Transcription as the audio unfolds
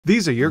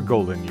These are your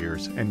golden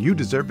years, and you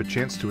deserve a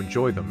chance to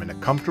enjoy them in a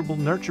comfortable,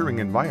 nurturing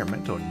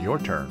environment on your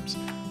terms.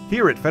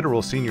 Here at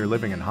Federal Senior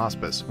Living and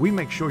Hospice, we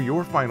make sure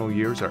your final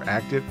years are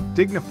active,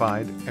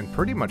 dignified, and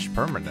pretty much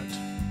permanent.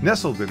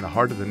 Nestled in the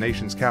heart of the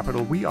nation's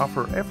capital, we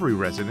offer every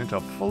resident a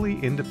fully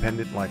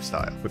independent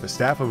lifestyle. With a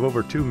staff of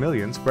over 2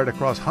 million spread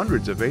across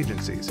hundreds of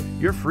agencies,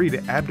 you're free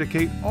to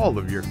abdicate all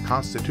of your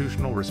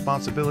constitutional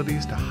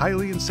responsibilities to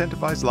highly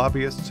incentivized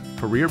lobbyists,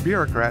 career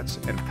bureaucrats,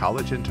 and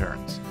college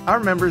interns. Our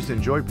members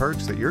enjoy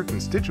perks that your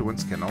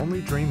constituents can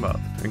only dream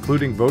of,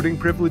 including voting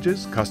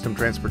privileges, custom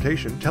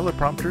transportation,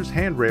 teleprompters,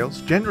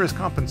 handrails, generous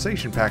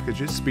compensation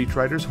packages,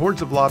 speechwriters,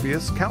 hordes of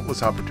lobbyists,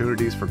 countless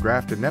opportunities for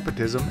graft and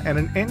nepotism, and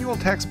an annual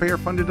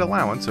taxpayer-funded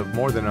allowance of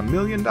more than $1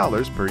 million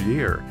per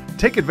year.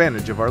 Take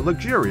advantage of our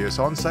luxurious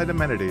on-site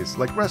amenities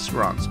like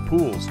restaurants,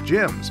 pools,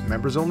 gyms,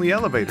 members-only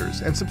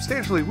elevators, and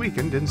substantially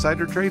weakened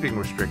insider trading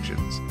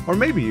restrictions. Or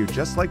maybe you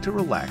just like to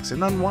relax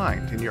and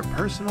unwind in your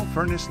personal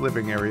furnished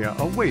living area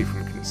away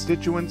from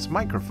constituents,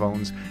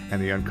 microphones, and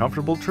the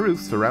uncomfortable truth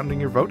surrounding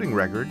your voting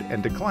record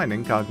and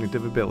declining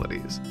cognitive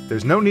abilities.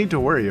 There's no need to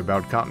worry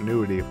about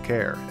continuity of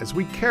care, as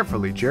we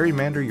carefully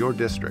gerrymander your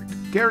district,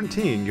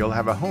 guaranteeing you'll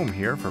have a home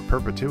here for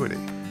perpetuity.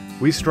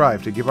 We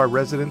strive to give our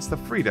residents the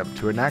freedom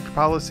to enact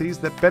policies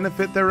that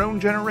benefit their own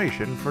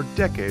generation for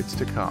decades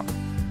to come.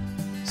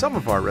 Some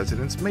of our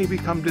residents may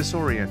become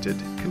disoriented,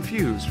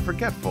 confused,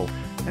 forgetful,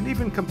 and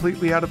even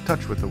completely out of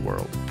touch with the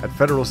world. At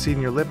Federal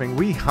Senior Living,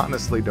 we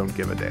honestly don't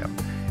give a damn.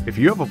 If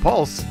you have a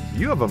pulse,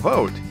 you have a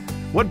vote.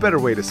 What better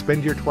way to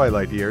spend your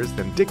twilight years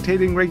than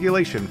dictating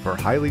regulation for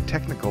highly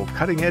technical,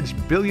 cutting-edge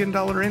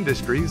billion-dollar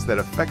industries that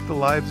affect the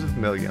lives of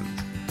millions?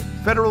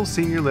 Federal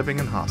Senior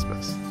Living and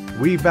Hospice.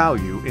 We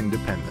value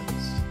independence.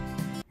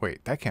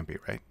 Wait, that can't be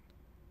right.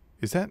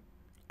 Is that?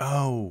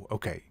 Oh,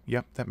 okay.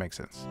 Yep, that makes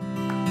sense.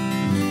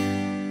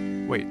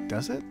 Wait,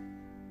 does it?